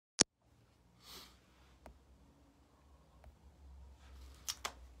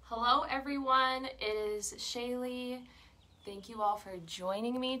Hello everyone, it is Shailee. Thank you all for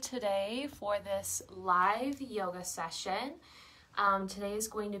joining me today for this live yoga session. Today is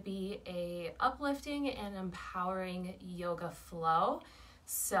going to be a uplifting and empowering yoga flow.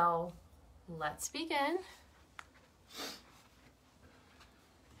 So let's begin.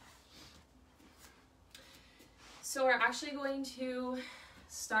 So we're actually going to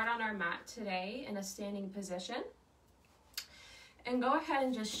start on our mat today in a standing position. And go ahead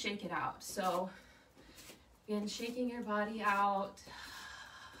and just shake it out. So begin shaking your body out.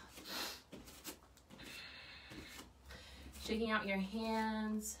 Shaking out your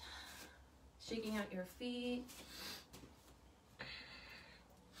hands. Shaking out your feet.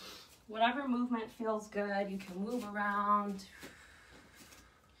 Whatever movement feels good, you can move around.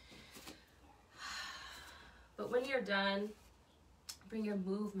 But when you're done, bring your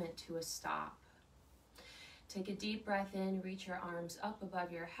movement to a stop. Take a deep breath in, reach your arms up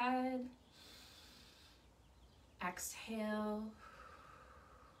above your head. Exhale.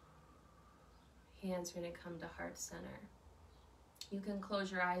 Hands are going to come to heart center. You can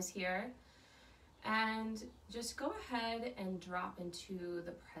close your eyes here and just go ahead and drop into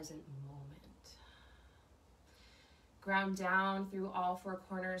the present moment. Ground down through all four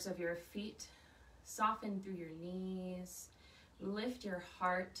corners of your feet. Soften through your knees. Lift your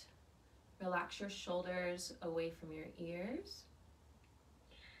heart. Relax your shoulders away from your ears.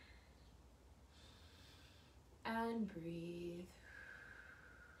 And breathe.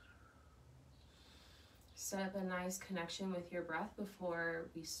 Set up a nice connection with your breath before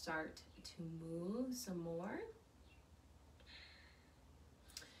we start to move some more.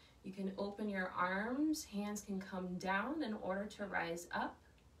 You can open your arms, hands can come down in order to rise up.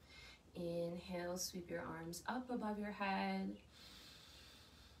 Inhale, sweep your arms up above your head.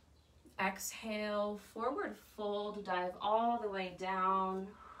 Exhale, forward fold, dive all the way down.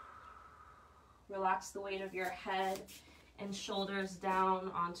 Relax the weight of your head and shoulders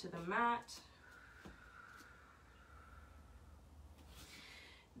down onto the mat.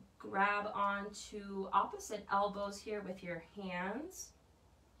 Grab onto opposite elbows here with your hands.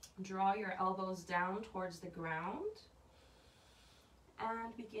 Draw your elbows down towards the ground.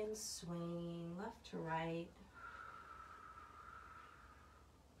 And begin swaying left to right.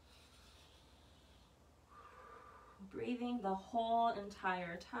 Breathing the whole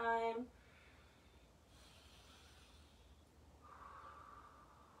entire time.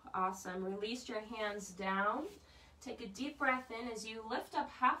 Awesome. Release your hands down. Take a deep breath in as you lift up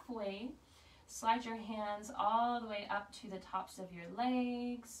halfway. Slide your hands all the way up to the tops of your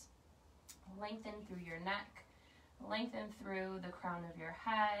legs. Lengthen through your neck. Lengthen through the crown of your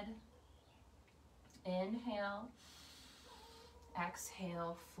head. Inhale.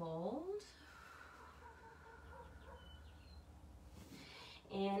 Exhale, fold.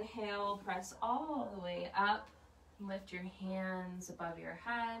 Inhale, press all the way up. Lift your hands above your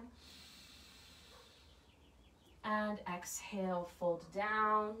head. And exhale, fold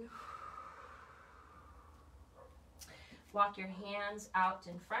down. Walk your hands out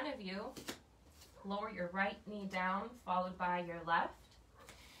in front of you. Lower your right knee down, followed by your left.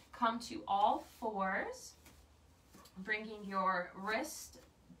 Come to all fours, bringing your wrist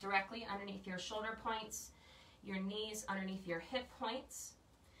directly underneath your shoulder points, your knees underneath your hip points.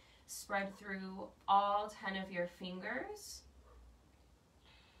 Spread through all 10 of your fingers.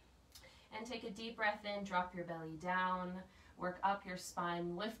 And take a deep breath in, drop your belly down, work up your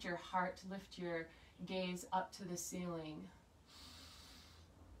spine, lift your heart, lift your gaze up to the ceiling.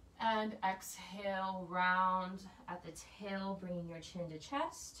 And exhale, round at the tail, bringing your chin to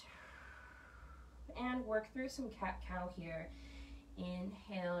chest. And work through some cat-cow here.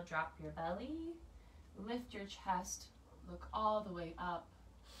 Inhale, drop your belly, lift your chest, look all the way up.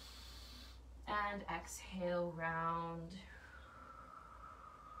 And exhale, round.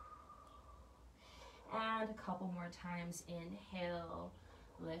 And a couple more times. Inhale,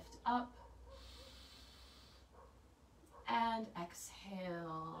 lift up. And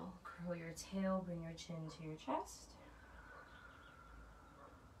exhale, curl your tail, bring your chin to your chest.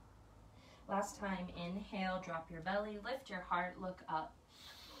 Last time, inhale, drop your belly, lift your heart, look up.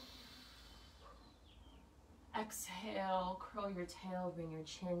 Exhale, curl your tail, bring your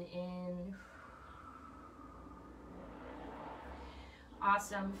chin in.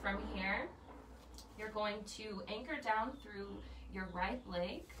 Awesome. From here, you're going to anchor down through your right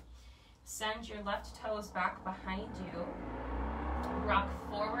leg. Send your left toes back behind you. Rock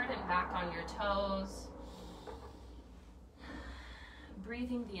forward and back on your toes.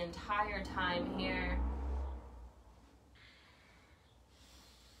 Breathing the entire time here.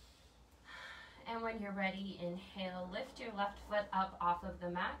 And when you're ready, inhale, lift your left foot up off of the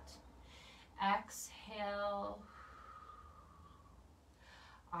mat. Exhale.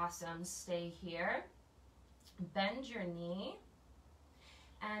 Awesome. Stay here. Bend your knee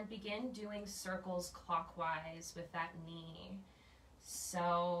and begin doing circles clockwise with that knee.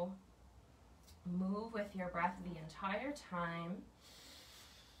 So move with your breath the entire time.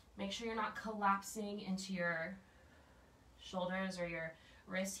 Make sure you're not collapsing into your shoulders or your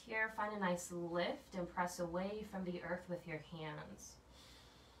wrists here. Find a nice lift and press away from the earth with your hands.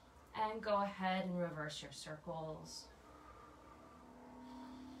 And go ahead and reverse your circles.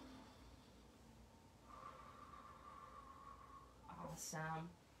 Awesome.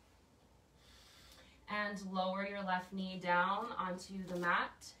 And lower your left knee down onto the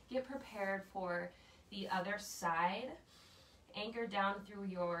mat. Get prepared for the other side. Anchor down through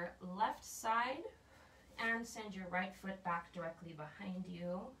your left side and send your right foot back directly behind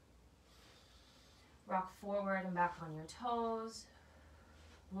you. Rock forward and back on your toes.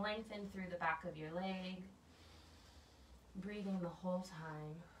 Lengthen through the back of your leg. Breathing the whole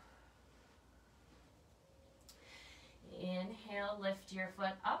time. Inhale, lift your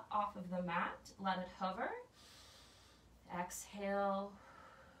foot up off of the mat. Let it hover. Exhale,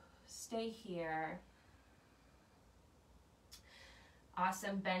 stay here.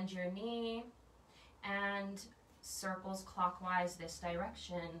 Awesome, bend your knee and circles clockwise this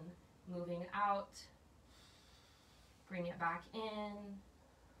direction. Moving out. Bring it back in.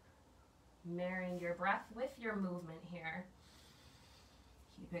 Marrying your breath with your movement here.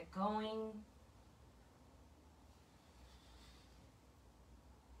 Keep it going.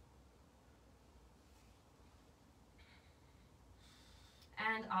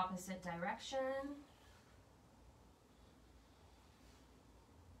 And opposite direction.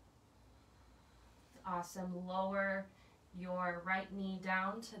 Awesome. Lower your right knee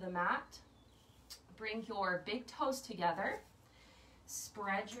down to the mat. Bring your big toes together.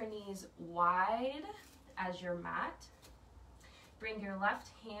 Spread your knees wide as your mat. Bring your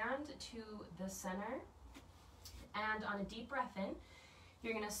left hand to the center. And on a deep breath in,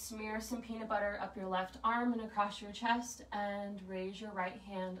 you're going to smear some peanut butter up your left arm and across your chest and raise your right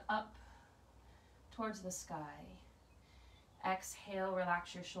hand up towards the sky. Exhale,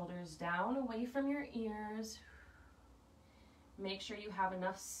 relax your shoulders down away from your ears. Make sure you have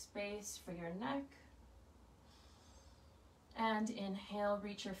enough space for your neck. And inhale,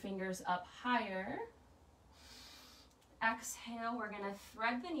 reach your fingers up higher. Exhale, we're going to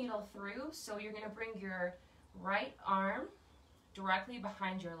thread the needle through. So you're going to bring your right arm directly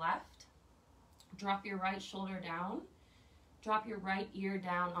behind your left. Drop your right shoulder down. Drop your right ear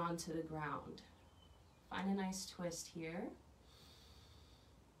down onto the ground. Find a nice twist here.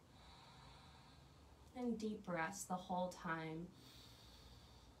 And deep breaths the whole time.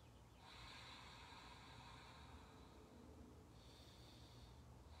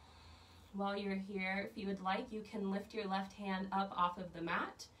 While you're here, if you would like, you can lift your left hand up off of the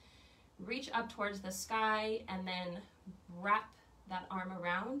mat. Reach up towards the sky and then wrap that arm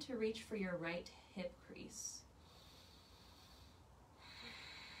around to reach for your right hip crease.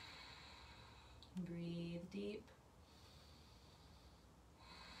 Breathe deep.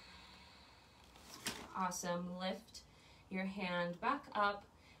 Awesome. Lift your hand back up.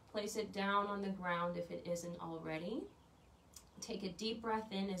 Place it down on the ground if it isn't already. Take a deep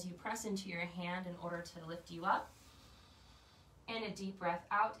breath in as you press into your hand in order to lift you up. And a deep breath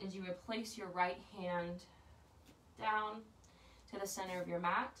out as you replace your right hand down to the center of your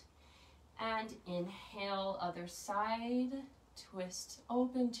mat. And inhale, other side. Twist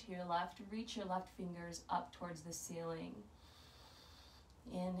open to your left. Reach your left fingers up towards the ceiling.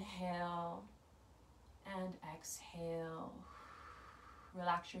 Inhale and exhale.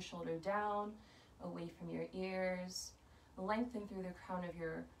 Relax your shoulder down, away from your ears. Lengthen through the crown of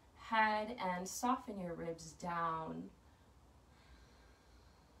your head and soften your ribs down.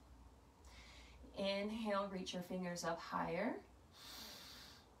 Inhale, reach your fingers up higher.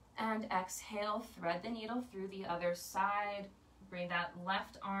 And exhale, thread the needle through the other side. Bring that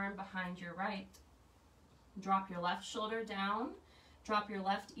left arm behind your right. Drop your left shoulder down. Drop your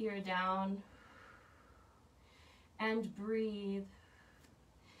left ear down. And breathe.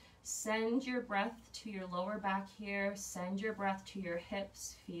 Send your breath to your lower back here. Send your breath to your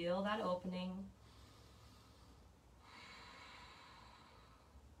hips. Feel that opening.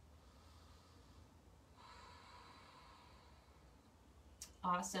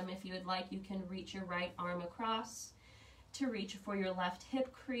 Awesome. If you would like, you can reach your right arm across to reach for your left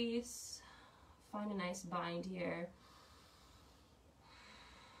hip crease. Find a nice bind here.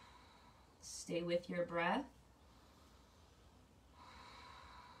 Stay with your breath.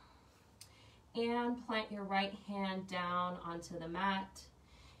 And plant your right hand down onto the mat.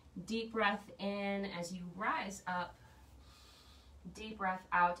 Deep breath in as you rise up. Deep breath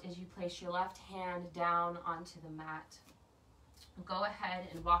out as you place your left hand down onto the mat. Go ahead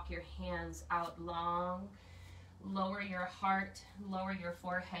and walk your hands out long. Lower your heart, lower your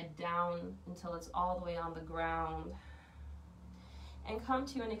forehead down until it's all the way on the ground. And come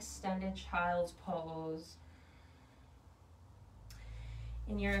to an extended child's pose.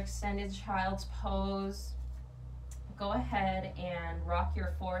 In your extended child's pose, go ahead and rock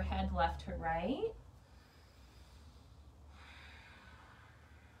your forehead left to right.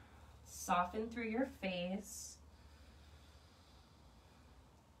 Soften through your face.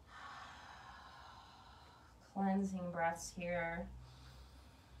 Cleansing breaths here.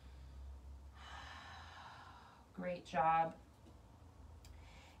 Great job.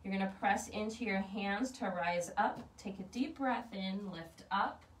 You're going to press into your hands to rise up. Take a deep breath in, lift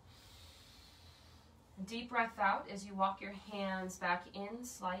up. Deep breath out as you walk your hands back in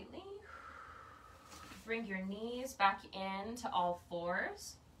slightly. Bring your knees back in to all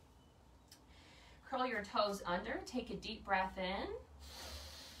fours. Curl your toes under. Take a deep breath in.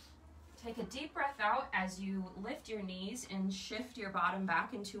 Take a deep breath out as you lift your knees and shift your bottom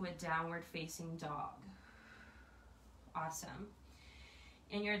back into a downward facing dog. Awesome.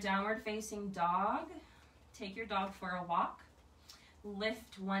 In your downward facing dog, take your dog for a walk.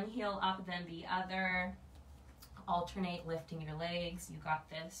 Lift one heel up, then the other. Alternate lifting your legs. You got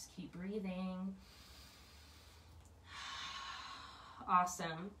this. Keep breathing.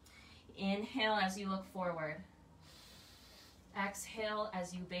 Awesome. Inhale as you look forward. Exhale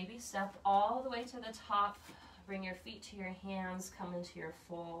as you baby step all the way to the top. Bring your feet to your hands. Come into your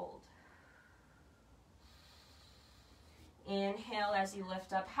fold. Inhale as you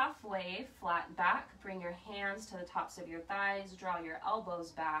lift up halfway, flat back. Bring your hands to the tops of your thighs. Draw your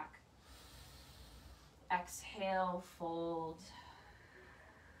elbows back. Exhale, fold.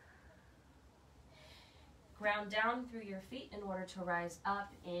 Ground down through your feet in order to rise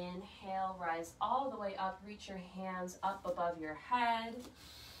up. Inhale, rise all the way up. Reach your hands up above your head.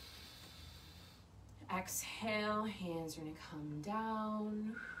 Exhale, hands are going to come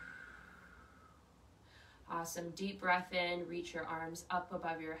down. Awesome. Deep breath in. Reach your arms up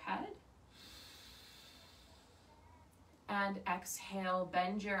above your head. And exhale.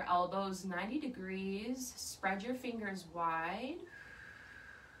 Bend your elbows 90 degrees. Spread your fingers wide.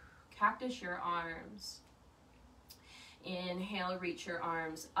 Cactus your arms. Inhale. Reach your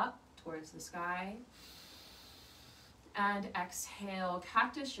arms up towards the sky. And exhale.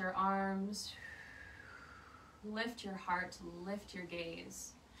 Cactus your arms. Lift your heart. Lift your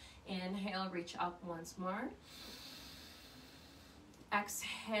gaze. Inhale, reach up once more.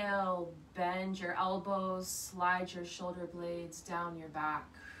 Exhale, bend your elbows, slide your shoulder blades down your back.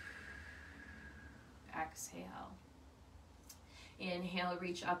 Exhale. Inhale,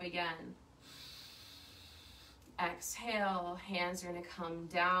 reach up again. Exhale, hands are going to come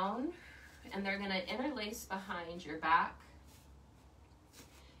down and they're going to interlace behind your back.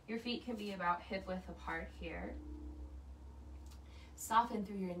 Your feet can be about hip width apart here. Soften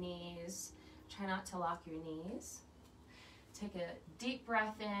through your knees. Try not to lock your knees. Take a deep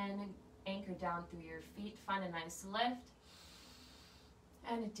breath in, anchor down through your feet. Find a nice lift.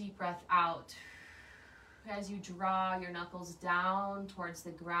 And a deep breath out. As you draw your knuckles down towards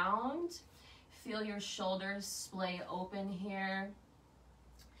the ground, feel your shoulders splay open here.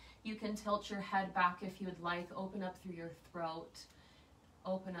 You can tilt your head back if you would like. Open up through your throat.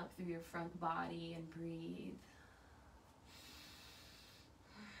 Open up through your front body and breathe.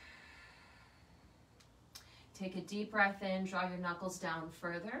 Take a deep breath in, draw your knuckles down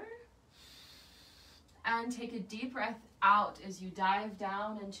further. And take a deep breath out as you dive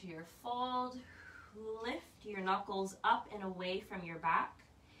down into your fold. Lift your knuckles up and away from your back.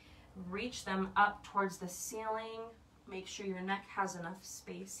 Reach them up towards the ceiling. Make sure your neck has enough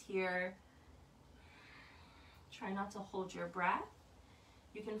space here. Try not to hold your breath.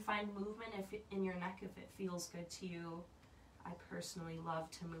 You can find movement in your neck if it feels good to you. I personally love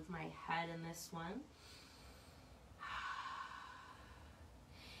to move my head in this one.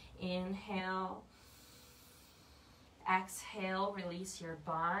 Inhale. Exhale, release your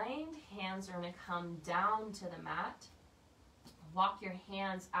bind. Hands are going to come down to the mat. Walk your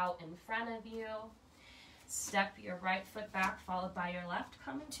hands out in front of you. Step your right foot back, followed by your left.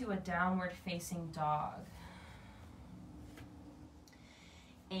 Come into a downward facing dog.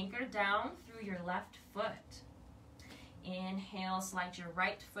 Anchor down through your left foot. Inhale, slide your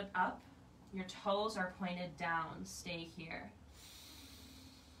right foot up. Your toes are pointed down. Stay here.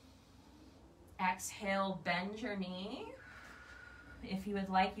 Exhale, bend your knee. If you would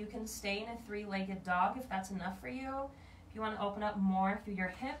like, you can stay in a three-legged dog if that's enough for you. If you want to open up more through your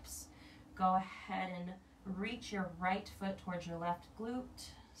hips, go ahead and reach your right foot towards your left glute.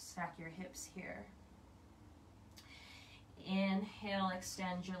 Stack your hips here. Inhale,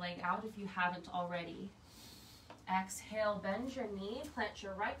 extend your leg out if you haven't already. Exhale, bend your knee, plant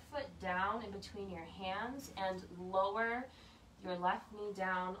your right foot down in between your hands and lower your left knee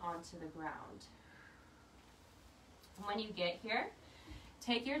down onto the ground. When you get here,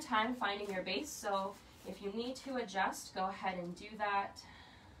 take your time finding your base. So if you need to adjust, go ahead and do that.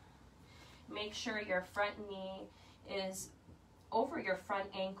 Make sure your front knee is over your front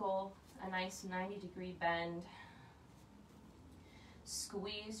ankle, a nice 90-degree bend.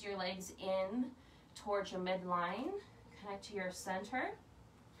 Squeeze your legs in towards your midline, connect to your center.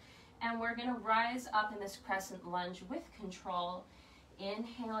 And we're gonna rise up in this crescent lunge with control.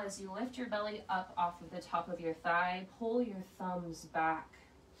 Inhale as you lift your belly up off of the top of your thigh, pull your thumbs back.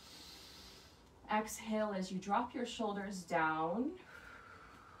 Exhale as you drop your shoulders down,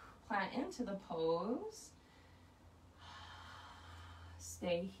 plant into the pose.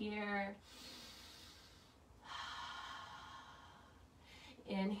 Stay here.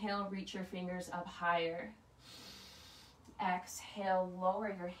 Inhale, reach your fingers up higher. Exhale,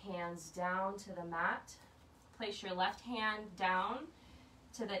 lower your hands down to the mat. Place your left hand down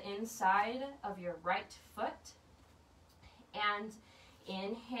to the inside of your right foot. And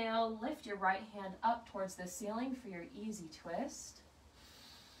inhale, lift your right hand up towards the ceiling for your easy twist.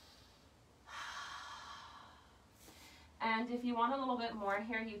 And if you want a little bit more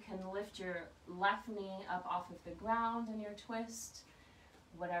here, you can lift your left knee up off of the ground in your twist.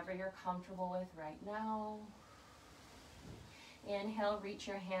 Whatever you're comfortable with right now. Inhale, reach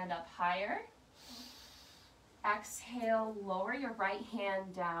your hand up higher. Exhale, lower your right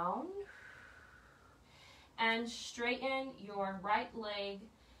hand down. And straighten your right leg.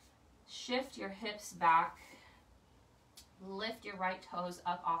 Shift your hips back. Lift your right toes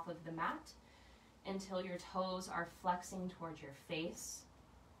up off of the mat until your toes are flexing towards your face.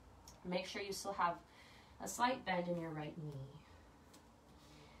 Make sure you still have a slight bend in your right knee.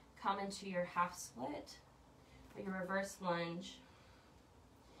 Come into your half split or your reverse lunge.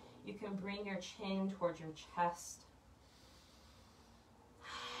 You can bring your chin towards your chest.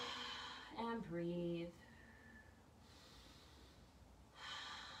 And breathe.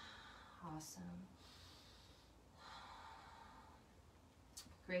 Awesome.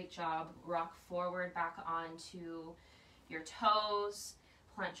 Great job. Rock forward back onto your toes.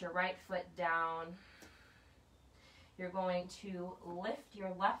 Plant your right foot down. You're going to lift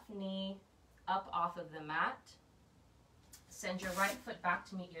your left knee up off of the mat. Send your right foot back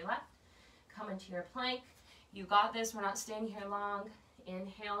to meet your left. Come into your plank. You got this. We're not staying here long.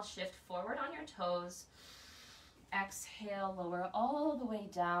 Inhale, shift forward on your toes. Exhale, lower all the way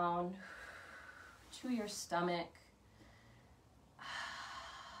down to your stomach.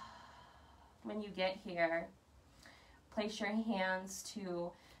 When you get here, place your hands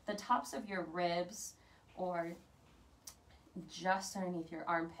to the tops of your ribs or just underneath your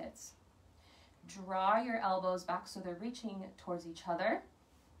armpits. Draw your elbows back so they're reaching towards each other.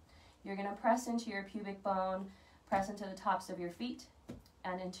 You're going to press into your pubic bone, press into the tops of your feet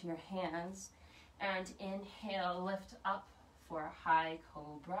and into your hands. And inhale, lift up for a high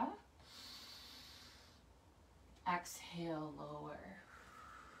cobra. Exhale, lower.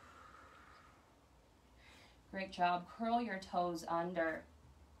 Great job. Curl your toes under.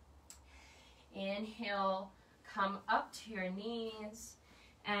 Inhale, come up to your knees.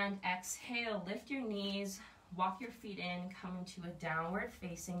 And exhale, lift your knees, walk your feet in, come into a downward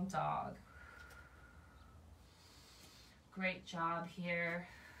facing dog. Great job here.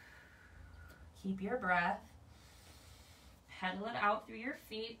 Keep your breath. Pedal it out through your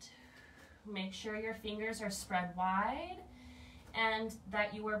feet. Make sure your fingers are spread wide and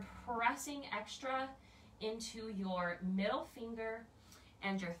that you are pressing extra into your middle finger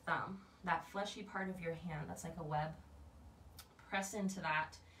and your thumb, that fleshy part of your hand that's like a web. Press into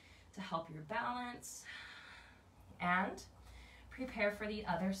that to help your balance. And prepare for the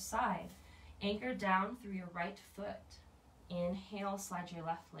other side. Anchor down through your right foot. Inhale, slide your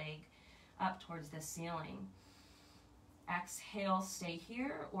left leg up towards the ceiling. Exhale, stay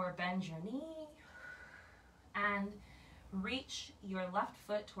here or bend your knee. And reach your left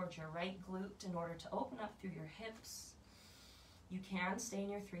foot towards your right glute in order to open up through your hips. You can stay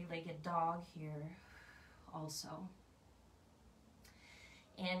in your three-legged dog here also.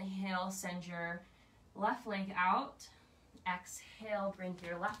 Inhale, send your left leg out. Exhale, bring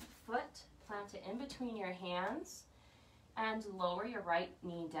your left foot, plant it in between your hands, and lower your right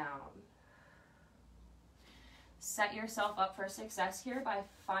knee down. Set yourself up for success here by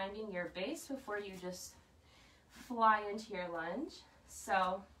finding your base before you just fly into your lunge.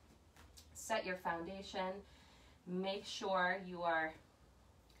 So set your foundation. Make sure you are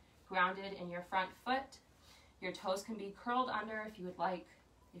grounded in your front foot. Your toes can be curled under if you would like.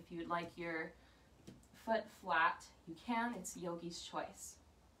 If you would like your foot flat, you can. It's yogi's choice.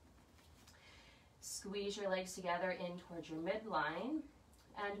 Squeeze your legs together in towards your midline.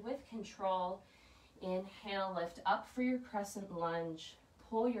 And with control, inhale, lift up for your crescent lunge.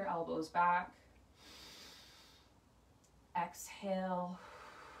 Pull your elbows back. Exhale.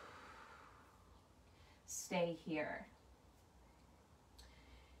 Stay here.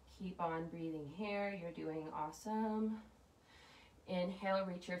 Keep on breathing here. You're doing awesome. Inhale,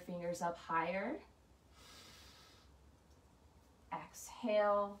 reach your fingers up higher.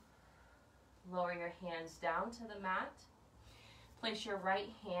 Exhale. Lower your hands down to the mat. Place your right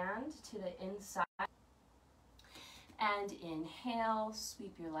hand to the inside. And inhale,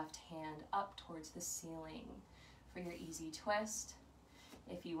 sweep your left hand up towards the ceiling for your easy twist.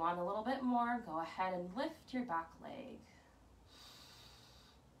 If you want a little bit more, go ahead and lift your back leg.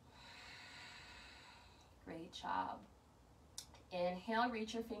 Great job. Inhale,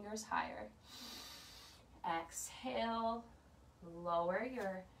 reach your fingers higher. Exhale, lower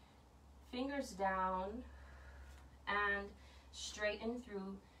your fingers down and straighten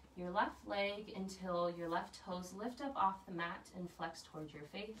through your left leg until your left toes lift up off the mat and flex towards your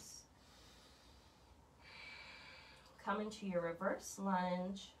face. Come into your reverse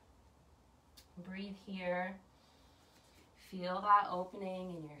lunge. Breathe here. Feel that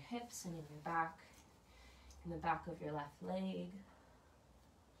opening in your hips and in your back, in the back of your left leg.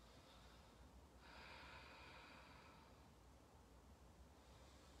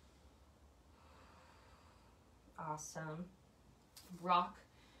 Awesome. Rock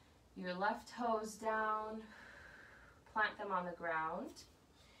your left toes down, plant them on the ground.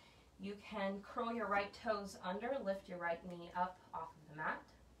 You can curl your right toes under, lift your right knee up off of the mat,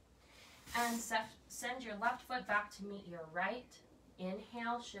 and send your left foot back to meet your right.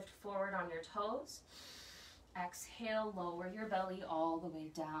 Inhale, shift forward on your toes. Exhale, lower your belly all the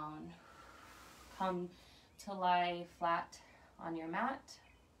way down. Come to lie flat on your mat.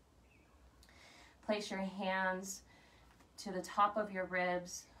 Place your hands to the top of your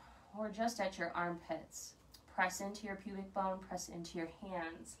ribs or just at your armpits. Press into your pubic bone, press into your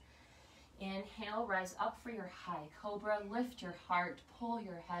hands. Inhale, rise up for your high cobra. Lift your heart, pull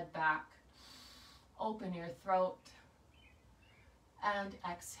your head back. Open your throat. And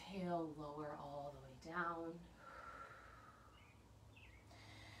exhale, lower all the way down.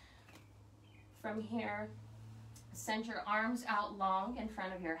 From here, send your arms out long in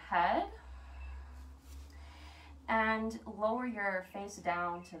front of your head. And lower your face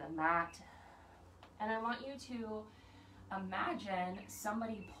down to the mat. And I want you to imagine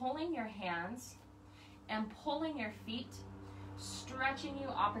somebody pulling your hands and pulling your feet, stretching you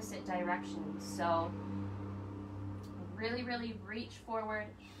opposite directions. So really, really reach forward,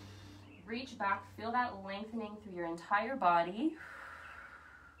 reach back, feel that lengthening through your entire body.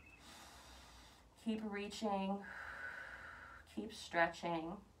 Keep reaching, keep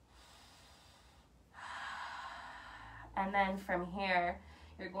stretching. And then from here,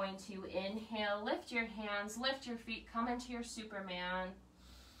 you're going to inhale, lift your hands, lift your feet, come into your Superman.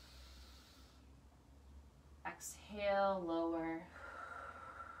 Exhale, lower.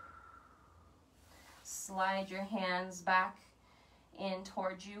 Slide your hands back in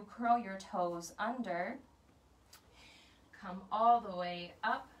towards you, curl your toes under. Come all the way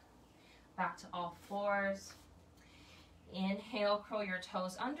up, back to all fours. Inhale, curl your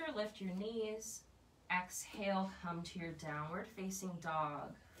toes under, lift your knees. Exhale, come to your downward facing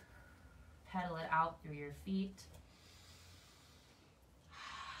dog. Pedal it out through your feet.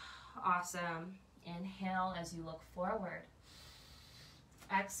 Awesome. Inhale as you look forward.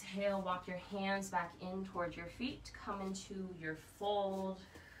 Exhale, walk your hands back in towards your feet. Come into your fold.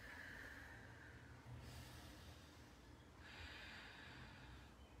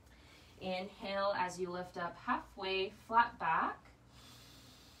 Inhale as you lift up halfway, flat back.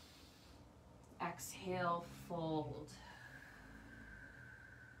 Exhale, fold.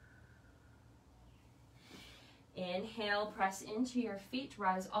 Inhale, press into your feet,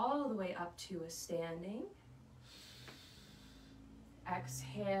 rise all the way up to a standing.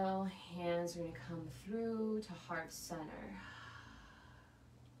 Exhale, hands are going to come through to heart center.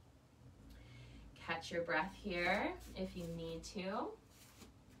 Catch your breath here if you need to.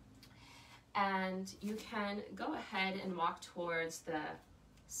 And you can go ahead and walk towards the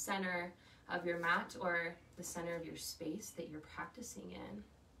center of your mat or the center of your space that you're practicing in.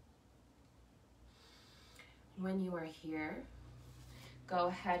 When you are here, go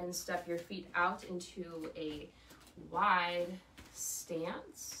ahead and step your feet out into a wide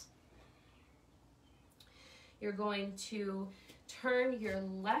stance. You're going to turn your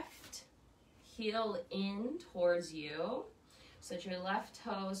left heel in towards you so that your left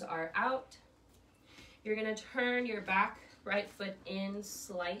toes are out. You're going to turn your back right foot in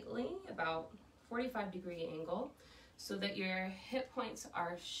slightly, about 45-degree angle, so that your hip points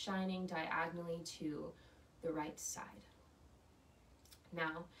are shining diagonally to the right side.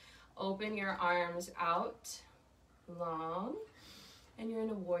 Now, open your arms out long, and you're in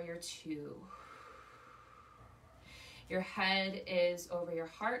a warrior two. Your head is over your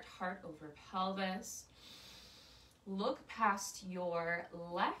heart, heart over pelvis. Look past your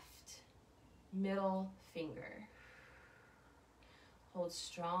left middle finger. Hold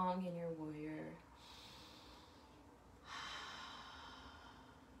strong in your warrior.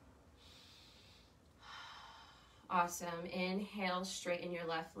 Awesome. Inhale, straighten your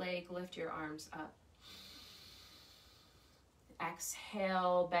left leg, lift your arms up.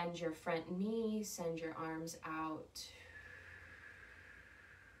 Exhale, bend your front knee, send your arms out.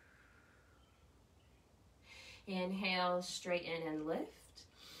 Inhale, straighten and lift.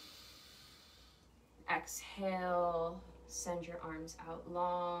 Exhale, send your arms out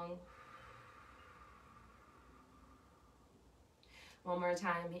long. One more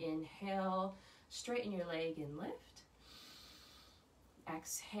time, inhale, straighten your leg and lift.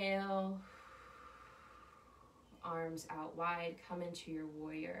 Exhale, arms out wide, come into your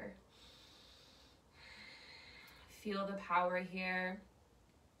warrior. Feel the power here.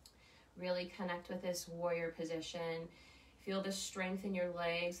 Really connect with this warrior position. Feel the strength in your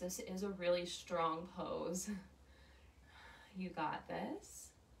legs. This is a really strong pose. You got this.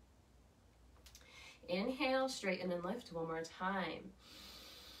 Inhale, straighten and lift one more time.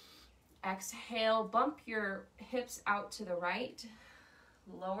 Exhale, bump your hips out to the right.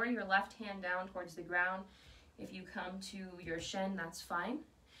 Lower your left hand down towards the ground. If you come to your shin, that's fine.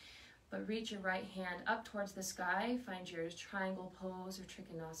 But reach your right hand up towards the sky. Find your triangle pose or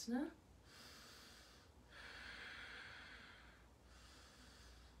Trikonasana.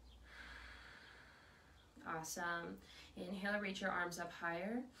 Awesome. Inhale, reach your arms up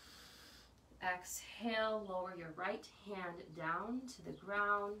higher. Exhale, lower your right hand down to the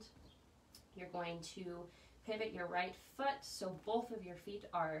ground. You're going to pivot your right foot so both of your feet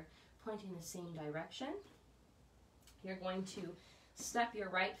are pointing the same direction. You're going to step your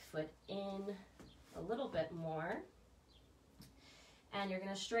right foot in a little bit more. And you're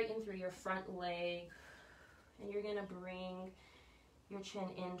going to straighten through your front leg. And you're going to bring your chin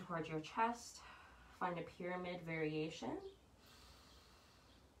in towards your chest. Find a pyramid variation.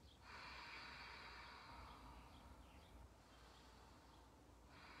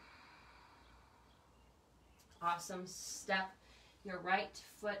 Awesome. Step your right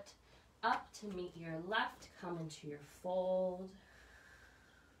foot up to meet your left. Come into your fold.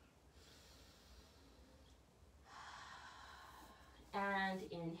 And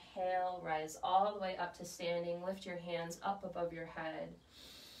inhale, rise all the way up to standing. Lift your hands up above your head.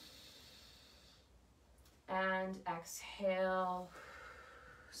 And exhale,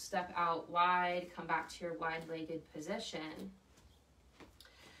 step out wide, come back to your wide-legged position.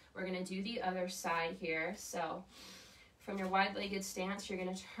 We're going to do the other side here. So from your wide-legged stance, you're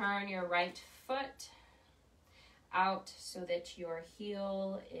going to turn your right foot out so that your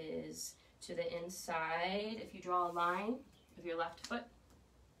heel is to the inside. If you draw a line with your left foot.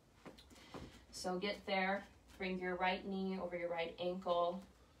 So get there, bring your right knee over your right ankle.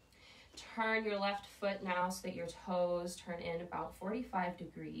 Turn your left foot now so that your toes turn in about 45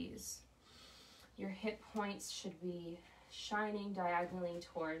 degrees. Your hip points should be shining diagonally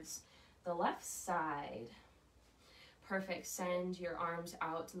towards the left side. Perfect. Send your arms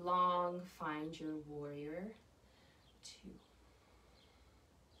out long. Find your warrior two.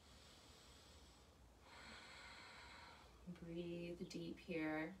 Breathe deep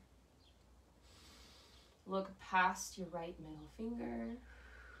here. Look past your right middle finger.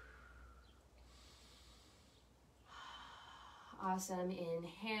 Awesome.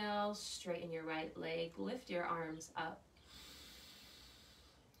 Inhale, straighten your right leg, lift your arms up.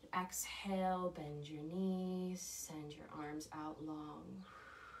 Exhale, bend your knees, send your arms out long.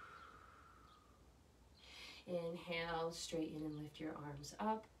 Inhale, straighten and lift your arms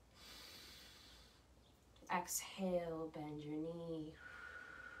up. Exhale, bend your knee,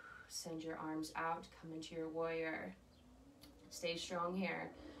 send your arms out, come into your warrior. Stay strong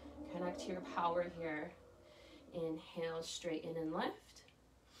here. Connect to your power here. Inhale, straighten and lift.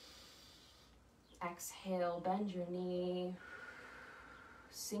 Exhale, bend your knee.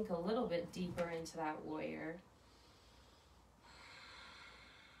 Sink a little bit deeper into that warrior.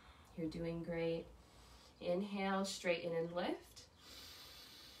 You're doing great. Inhale, straighten and lift.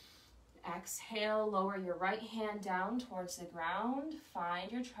 Exhale, lower your right hand down towards the ground.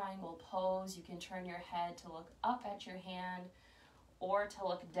 Find your triangle pose. You can turn your head to look up at your hand or to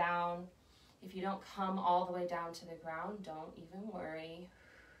look down. If you don't come all the way down to the ground, don't even worry.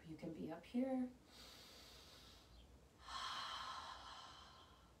 You can be up here.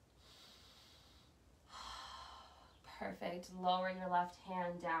 Perfect. Lower your left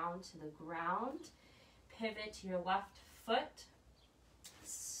hand down to the ground. Pivot to your left foot.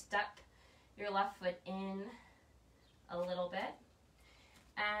 Step your left foot in a little bit.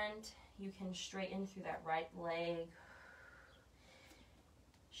 And you can straighten through that right leg.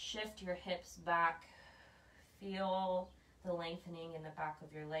 Shift your hips back. Feel the lengthening in the back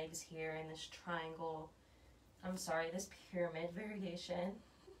of your legs here in this triangle. This pyramid variation.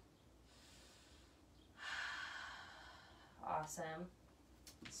 Awesome.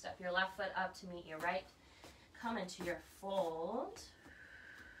 Step your left foot up to meet your right. Come into your fold.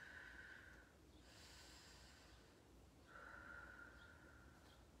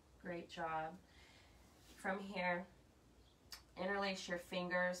 Great job. From here, interlace your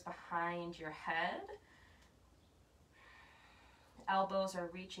fingers behind your head. Elbows are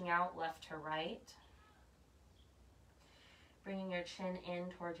reaching out left to right. Bringing your chin in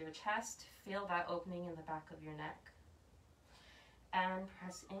towards your chest. Feel that opening in the back of your neck. And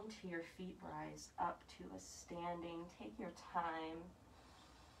press into your feet, rise up to a standing. Take your time.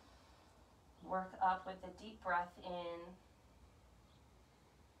 Work up with a deep breath in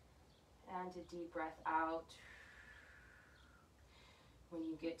and a deep breath out. When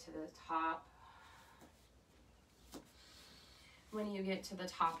you get to the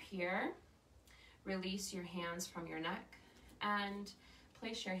top, here, release your hands from your neck and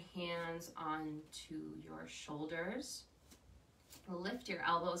place your hands onto your shoulders. Lift your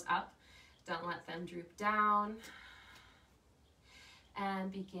elbows up, don't let them droop down,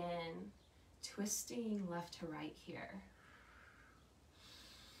 and begin twisting left to right here.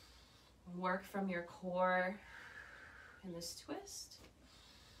 Work from your core in this twist,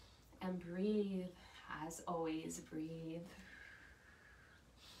 and breathe. As always, breathe.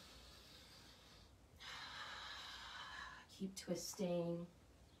 Keep twisting.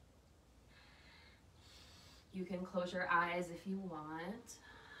 You can close your eyes if you want.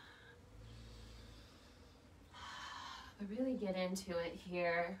 But really get into it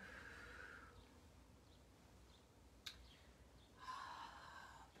here.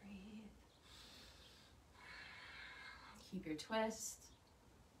 Breathe. Keep your twist.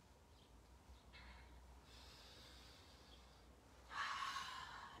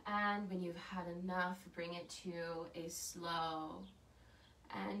 And when you've had enough, bring it to a slow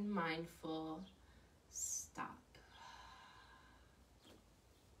and mindful stop.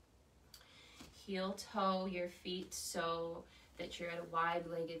 Heel toe your feet so that you're at a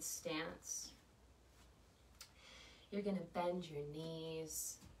wide-legged stance. You're going to bend your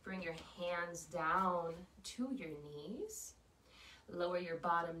knees. Bring your hands down to your knees. Lower your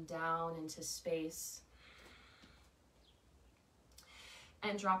bottom down into space.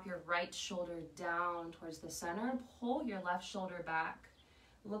 And drop your right shoulder down towards the center. Pull your left shoulder back.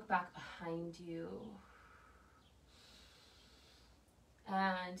 Look back behind you.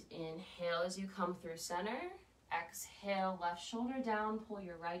 And inhale as you come through center. Exhale, left shoulder down. Pull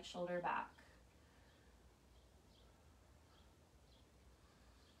your right shoulder back.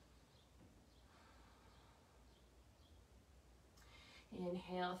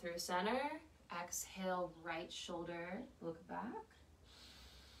 Inhale through center. Exhale, right shoulder. Look back.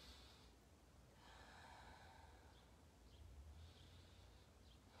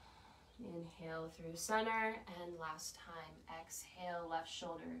 Inhale through center, and last time, exhale, left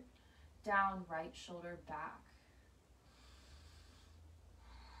shoulder down, right shoulder back.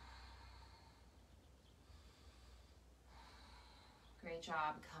 Great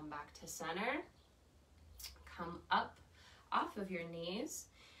job. Come back to center. Come up off of your knees.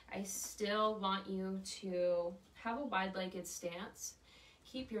 I still want you to have a wide-legged stance.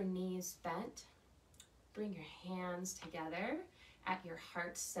 Keep your knees bent. Bring your hands together at your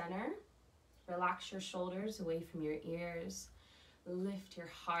heart center. Relax your shoulders away from your ears. Lift your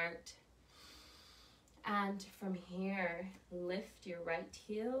heart. And from here, lift your right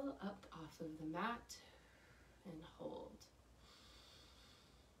heel up off of the mat and hold.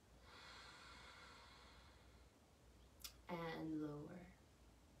 And lower.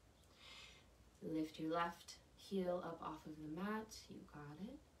 Lift your left heel up off of the mat. You got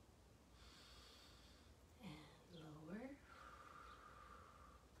it. And lower.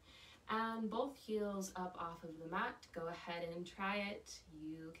 And both heels up off of the mat. Go ahead and try it.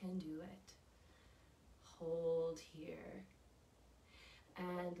 You can do it. Hold here.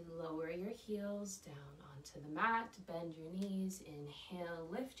 And lower your heels down onto the mat. Bend your knees. Inhale,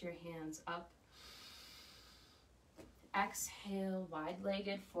 lift your hands up. Exhale,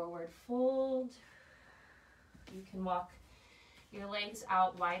 wide-legged forward fold. You can walk your legs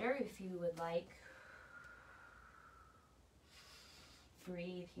out wider if you would like.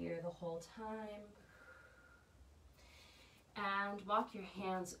 Breathe here the whole time. And walk your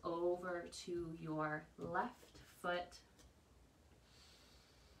hands over to your left foot.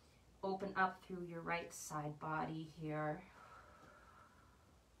 Open up through your right side body here.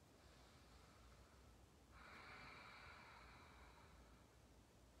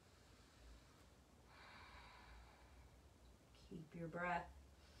 Keep your breath.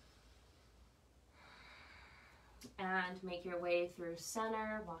 And make your way through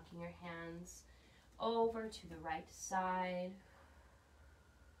center, walking your hands over to the right side.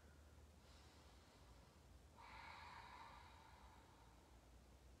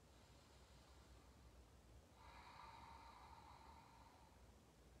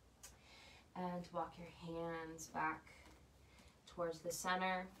 And walk your hands back towards the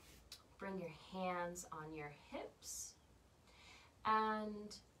center. Bring your hands on your hips.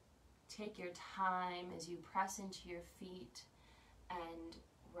 And take your time as you press into your feet and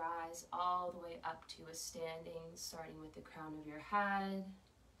rise all the way up to a standing, starting with the crown of your head.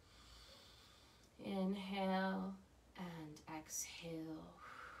 Inhale and exhale.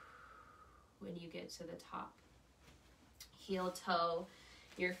 When you get to the top, heel toe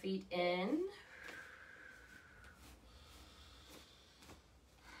your feet in.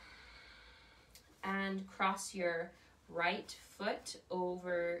 And cross your right foot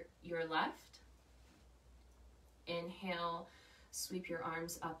over your left. Inhale, sweep your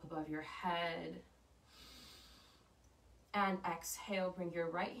arms up above your head. And exhale, bring your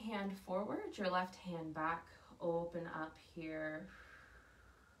right hand forward, your left hand back. Open up here.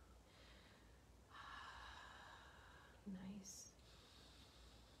 Nice.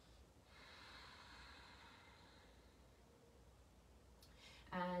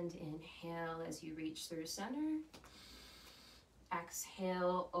 And inhale as you reach through center.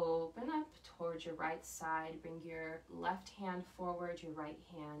 Exhale, open up towards your right side. Bring your left hand forward, your right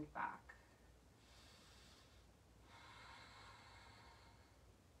hand back.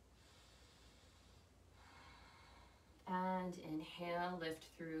 And inhale, lift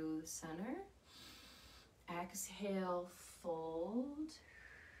through center. Exhale, fold.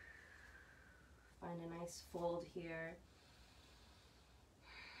 Find a nice fold here.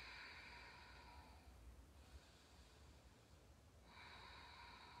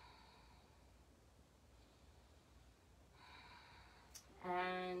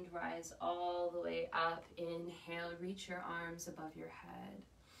 And rise all the way up. Inhale, reach your arms above your head.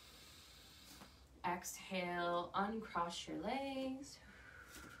 Exhale, uncross your legs.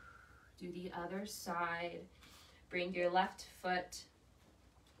 Do the other side. Bring your left foot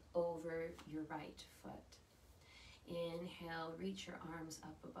over your right foot. Inhale, reach your arms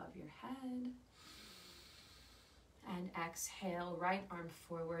up above your head. And exhale, right arm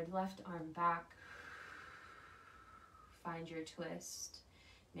forward, left arm back. Find your twist.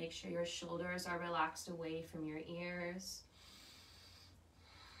 Make sure your shoulders are relaxed away from your ears.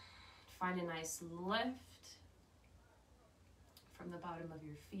 Find a nice lift from the bottom of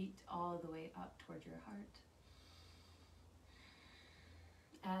your feet all the way up toward your heart.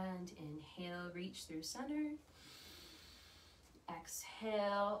 And inhale, reach through center.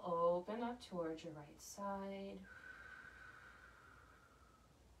 Exhale, open up towards your right side.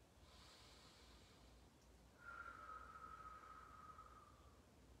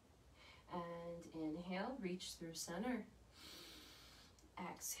 And inhale, reach through center.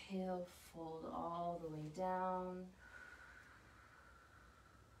 Exhale, fold all the way down.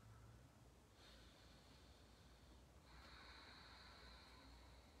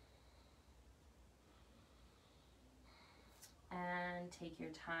 And take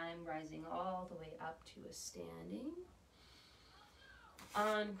your time rising all the way up to a standing.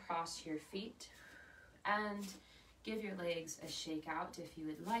 Uncross your feet and give your legs a shake out if you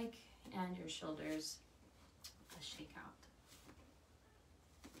would like, and your shoulders a shake out.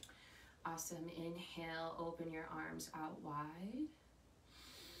 Awesome. Inhale, open your arms out wide.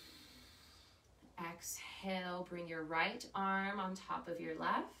 Exhale, bring your right arm on top of your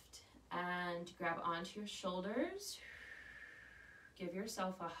left and grab onto your shoulders. Give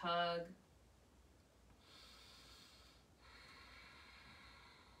yourself a hug.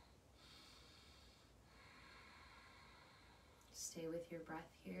 Stay with your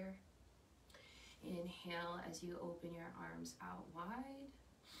breath here. Inhale as you open your arms out wide.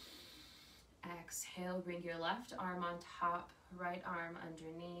 Exhale, bring your left arm on top, right arm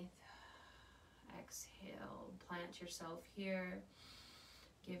underneath. Exhale, plant yourself here.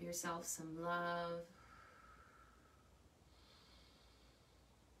 Give yourself some love.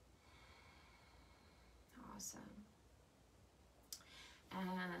 Awesome.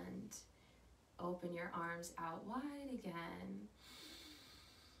 And open your arms out wide again.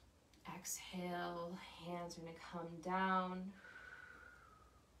 Exhale, hands are going to come down.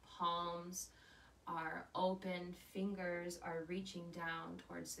 Palms are open, fingers are reaching down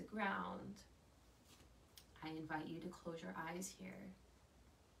towards the ground. I invite you to close your eyes here.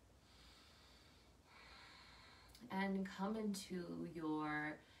 And come into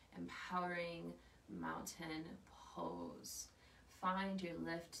your empowering mountain pose. Find your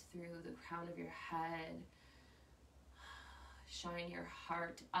lift through the crown of your head. Shine your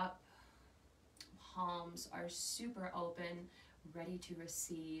heart up. Palms are super open, ready to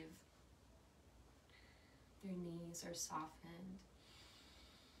receive. Your knees are softened.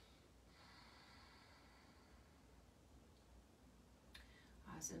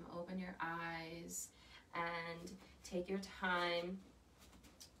 Awesome. Open your eyes and take your time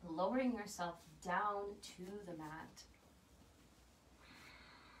lowering yourself down to the mat.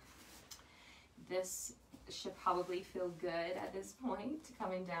 This should probably feel good at this point,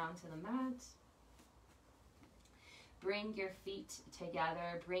 coming down to the mat. Bring your feet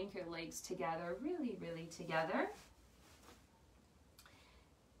together, bring your legs together, really, really together.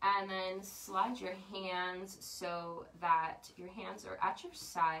 And then slide your hands so that your hands are at your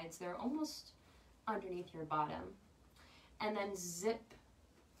sides. They're almost underneath your bottom. And then zip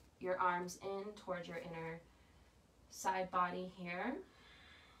your arms in towards your inner side body here.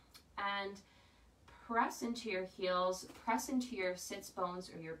 And press into your heels, press into your sits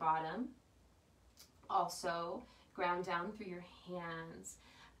bones or your bottom. Also, ground down through your hands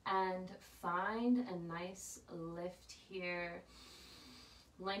and find a nice lift here.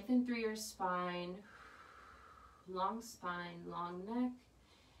 Lengthen through your spine, long neck.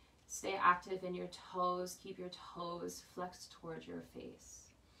 Stay active in your toes. Keep your toes flexed towards your face.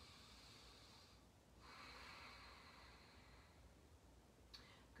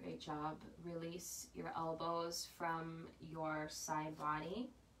 Great job. Release your elbows from your side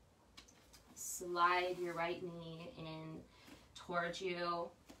body. Slide your right knee in towards you.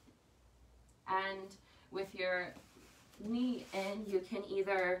 And with your knee in, you can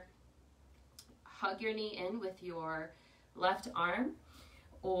either hug your knee in with your left arm,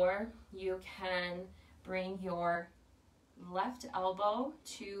 or you can bring your left elbow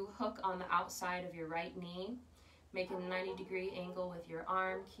to hook on the outside of your right knee. Make a 90-degree angle with your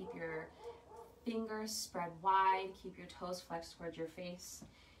arm. Keep your fingers spread wide. Keep your toes flexed towards your face.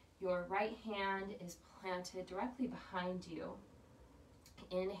 Your right hand is planted directly behind you.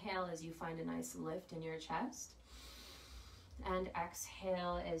 Inhale as you find a nice lift in your chest. And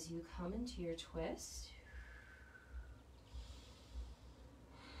exhale as you come into your twist.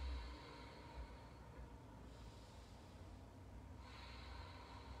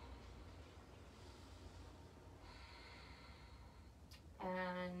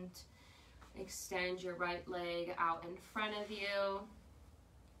 And extend your right leg out in front of you.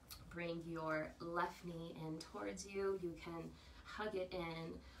 Bring your left knee in towards you. You can hug it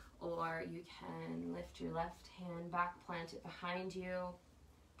in, or you can lift your left hand back, plant it behind you.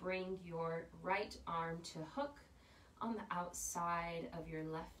 Bring your right arm to hook on the outside of your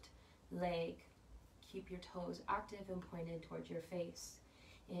left leg. Keep your toes active and pointed towards your face.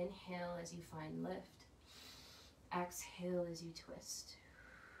 Inhale as you find lift. Exhale as you twist.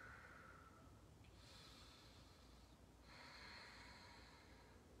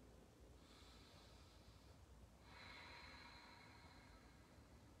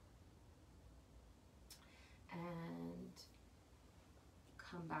 And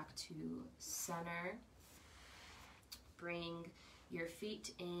come back to center. Bring your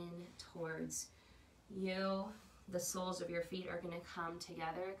feet in towards you. The soles of your feet are going to come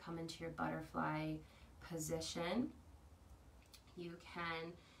together, come into your butterfly position. You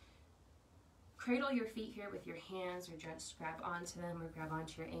can cradle your feet here with your hands, or just grab onto them, or grab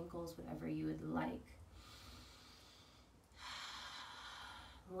onto your ankles, whatever you would like.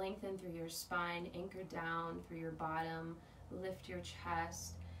 Lengthen through your spine, anchor down through your bottom, lift your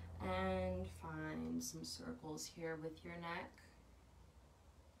chest, and find some circles here with your neck.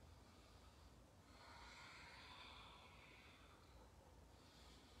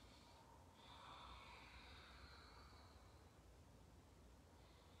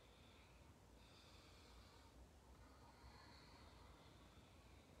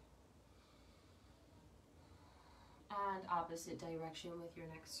 And opposite direction with your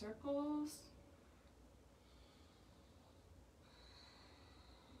next circles.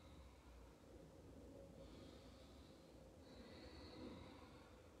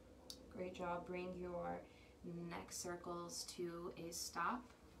 Great job. Bring your neck circles to a stop.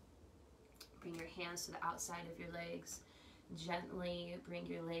 Bring your hands to the outside of your legs. Gently bring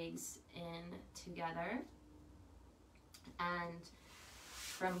your legs in together. And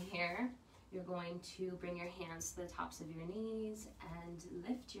from here, you're going to bring your hands to the tops of your knees and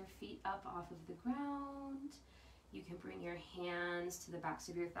lift your feet up off of the ground. You can bring your hands to the backs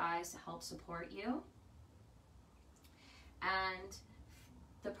of your thighs to help support you. And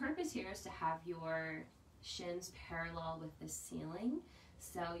the purpose here is to have your shins parallel with the ceiling,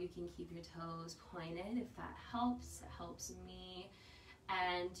 so you can keep your toes pointed if that helps. It helps me.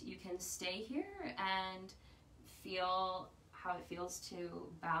 And you can stay here and feel how it feels to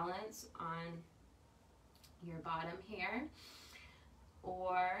balance on your bottom here.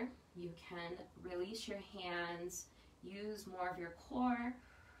 Or you can release your hands, use more of your core,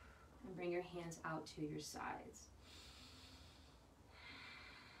 and bring your hands out to your sides.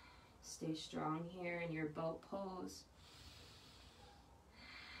 Stay strong here in your boat pose.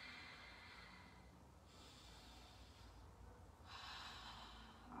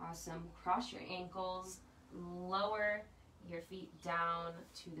 Awesome. Cross your ankles, lower your feet down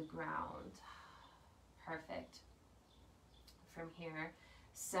to the ground. Perfect. From here,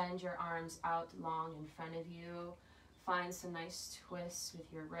 send your arms out long in front of you. Find some nice twists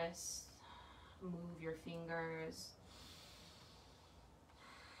with your wrists. Move your fingers.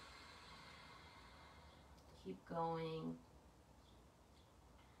 Keep going.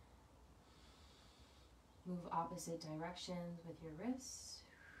 Move opposite directions with your wrists.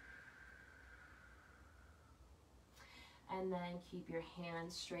 And then keep your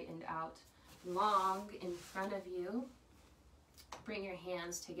hands straightened out long in front of you. Bring your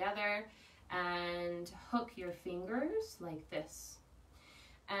hands together and hook your fingers like this.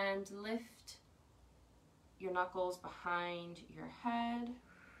 And lift your knuckles behind your head.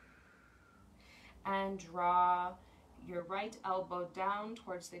 And draw your right elbow down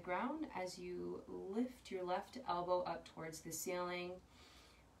towards the ground as you lift your left elbow up towards the ceiling.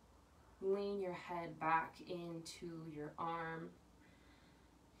 Lean your head back into your arm.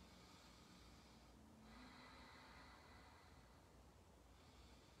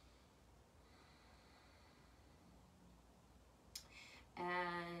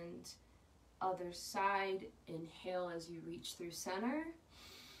 And other side, inhale as you reach through center.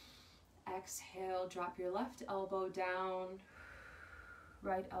 Exhale, drop your left elbow down.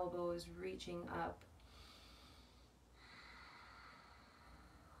 Right elbow is reaching up.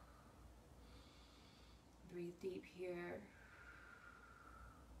 Breathe deep here.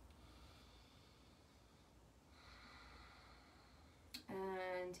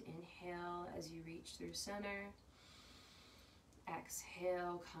 And inhale as you reach through center.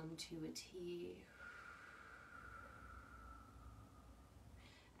 Exhale, come to a T.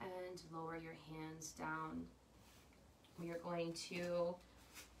 And lower your hands down. We are going to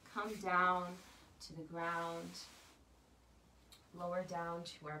come down to the ground, lower down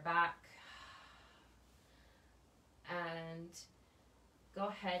to our back, and go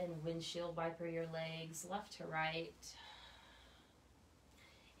ahead and windshield wiper your legs left to right.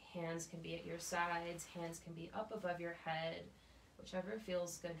 Hands can be at your sides, hands can be up above your head, whichever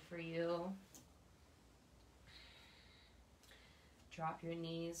feels good for you. Drop your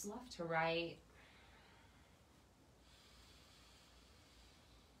knees left to right.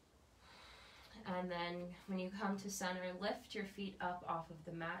 And then when you come to center, lift your feet up off of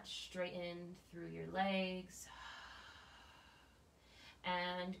the mat, straighten through your legs.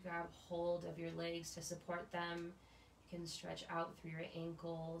 And grab hold of your legs to support them. You can stretch out through your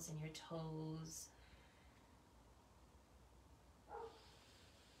ankles and your toes.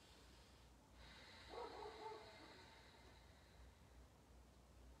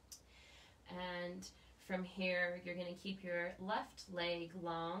 And from here, you're going to keep your left leg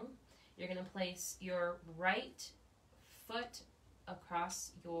long. You're going to place your right foot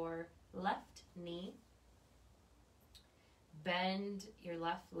across your left knee. Bend your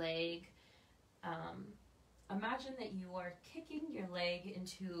left leg. Imagine that you are kicking your leg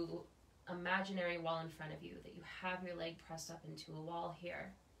into an imaginary wall in front of you, that you have your leg pressed up into a wall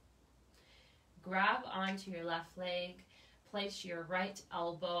here. Grab onto your left leg. Place your right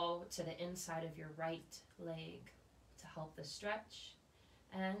elbow to the inside of your right leg to help the stretch.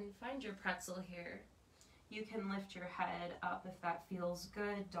 And find your pretzel here. You can lift your head up if that feels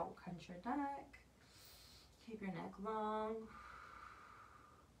good. Don't crunch your neck. Keep your neck long.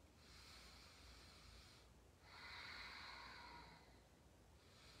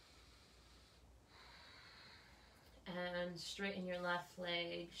 straighten your left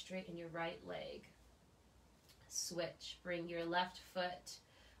leg, straighten your right leg. Switch. Bring your left foot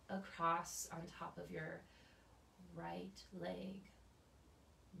across on top of your right leg.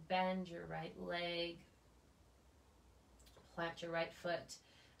 Bend your right leg. Plant your right foot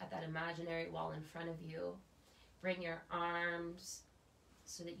at that imaginary wall in front of you. Bring your arms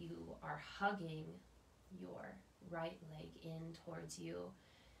so that you are hugging your right leg in towards you.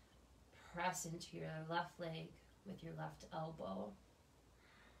 Press into your left leg with your left elbow.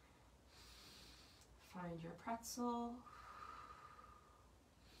 Find your pretzel.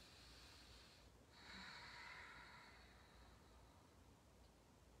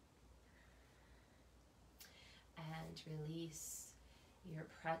 And release your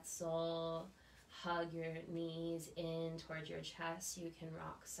pretzel. Hug your knees in towards your chest. You can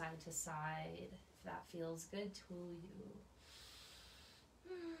rock side to side if that feels good to you.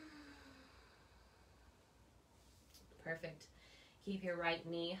 Perfect. Keep your right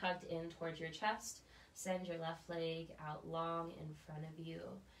knee hugged in towards your chest. Send your left leg out long in front of you.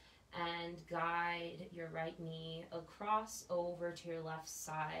 And guide your right knee across over to your left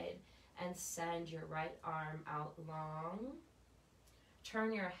side. And send your right arm out long.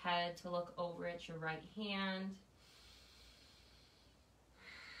 Turn your head to look over at your right hand.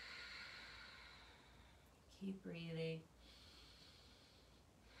 Keep breathing.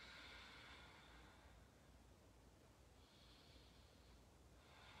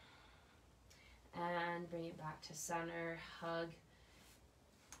 And bring it back to center. Hug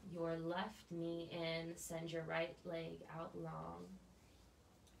your left knee in. Send your right leg out long.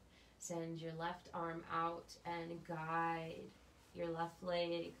 Send your left arm out and guide your left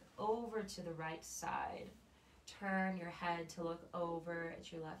leg over to the right side. Turn your head to look over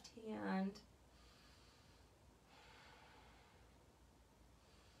at your left hand.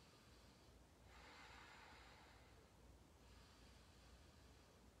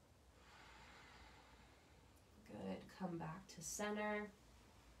 Good. Come back to center.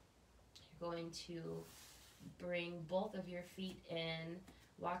 You're going to bring both of your feet in.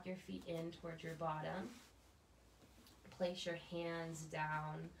 Walk your feet in towards your bottom. Place your hands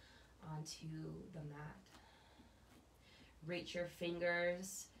down onto the mat. Reach your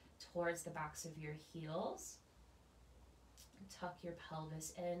fingers towards the backs of your heels. Tuck your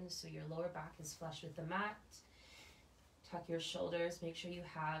pelvis in so your lower back is flush with the mat. Tuck your shoulders. Make sure you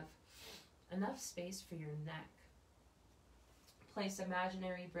have enough space for your neck. Place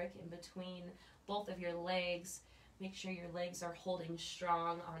imaginary brick in between both of your legs. Make sure your legs are holding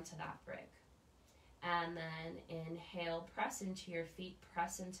strong onto that brick. And then inhale, press into your feet,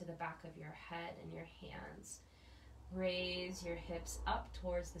 press into the back of your head and your hands. Raise your hips up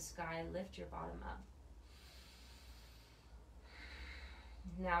towards the sky, lift your bottom up.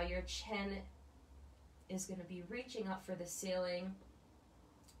 Now your chin is going to be reaching up for the ceiling.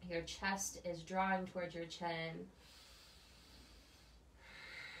 Your chest is drawing towards your chin.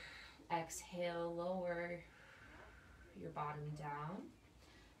 Exhale, lower your bottom down.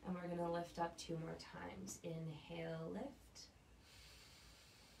 And we're going to lift up 2 more times. Inhale, lift.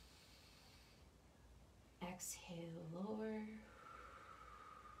 Exhale, lower.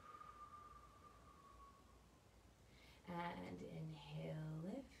 And inhale,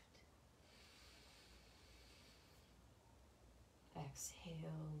 lift. Exhale,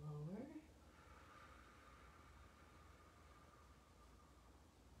 lower.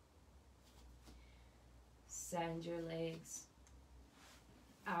 Send your legs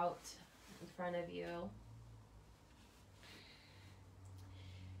out in front of you.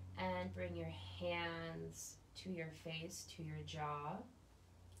 And bring your hands to your face, to your jaw.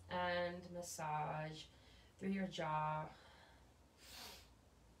 And massage through your jaw.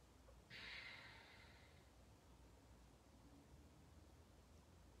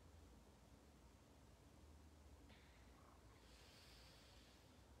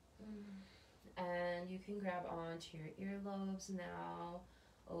 And you can grab onto your earlobes now.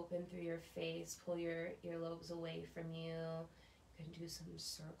 Open through your face. Pull your earlobes away from you. You can do some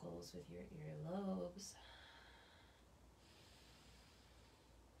circles with your earlobes.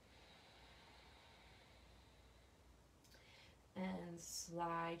 And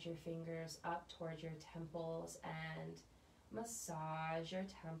slide your fingers up towards your temples and massage your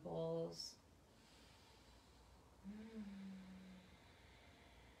temples.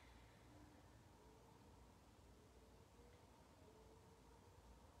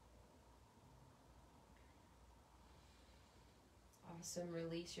 Awesome.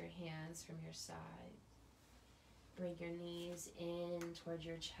 Release your hands from your side. Bring your knees in towards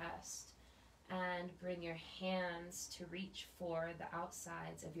your chest. And bring your hands to reach for the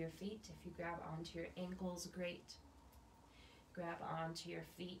outsides of your feet. If you grab onto your ankles, great. Grab onto your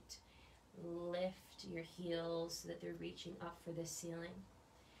feet. Lift your heels so that they're reaching up for the ceiling.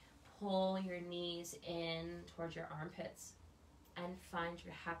 Pull your knees in towards your armpits and find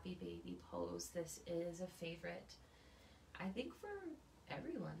your happy baby pose. This is a favorite, I think, for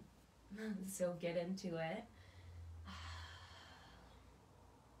everyone. So get into it.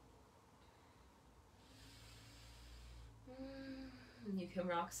 You can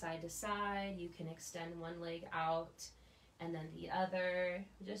rock side to side. You can extend one leg out and then the other.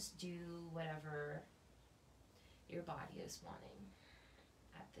 Just do whatever your body is wanting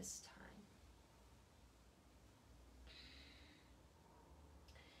at this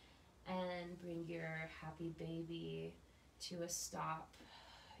time. And bring your happy baby to a stop.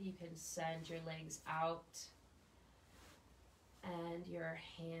 You can send your legs out and your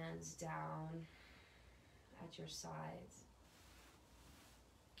hands down at your sides.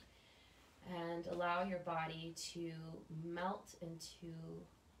 And allow your body to melt into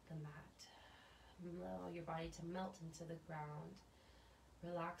the mat. Allow your body to melt into the ground.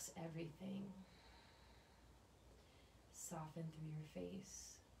 Relax everything. Soften through your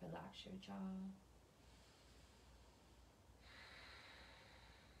face. Relax your jaw.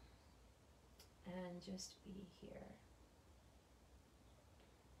 And just be here.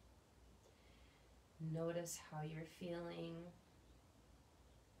 Notice how you're feeling.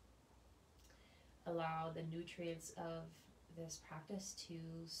 Allow the nutrients of this practice to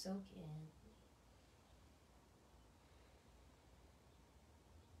soak in.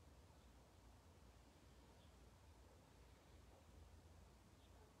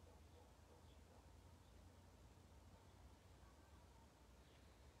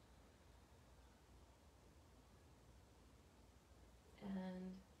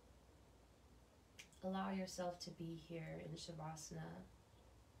 And allow yourself to be here in Shavasana.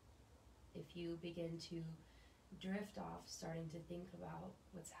 If you begin to drift off, starting to think about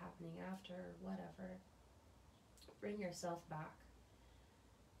what's happening after, whatever, bring yourself back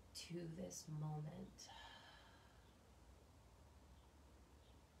to this moment.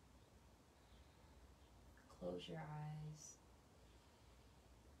 Close your eyes.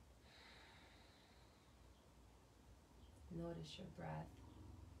 Notice your breath.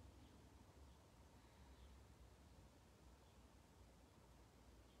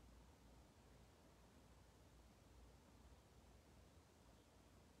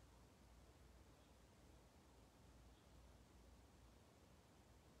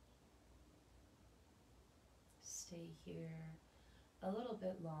 Stay here a little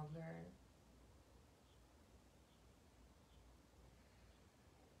bit longer.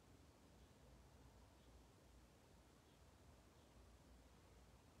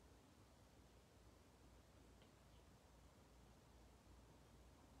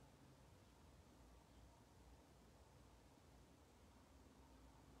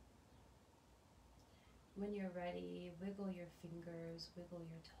 When you're ready, wiggle your fingers, wiggle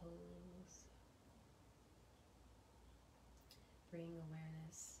your toes. Bring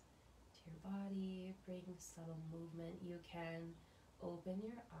awareness to your body, bring subtle movement. You can open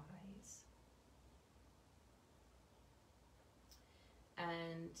your eyes.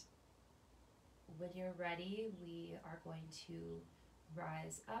 And when you're ready, we are going to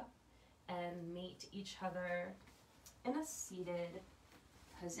rise up and meet each other in a seated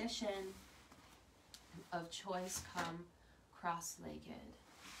position of choice. Come cross-legged.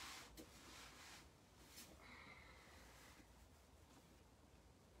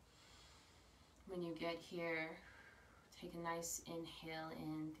 When you get here, take a nice inhale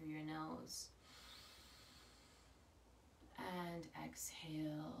in through your nose and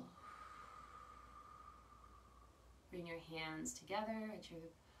exhale. Bring your hands together at your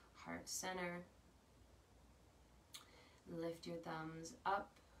heart center. Lift your thumbs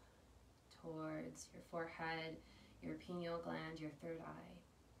up towards your forehead, your pineal gland, your third eye.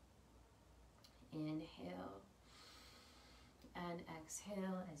 Inhale and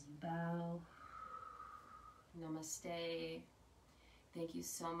exhale as you bow. Namaste. Thank you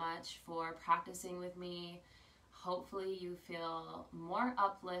so much for practicing with me. Hopefully you feel more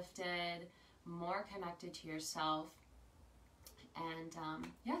uplifted, more connected to yourself. And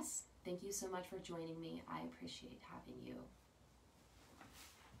yes, thank you so much for joining me. I appreciate having you.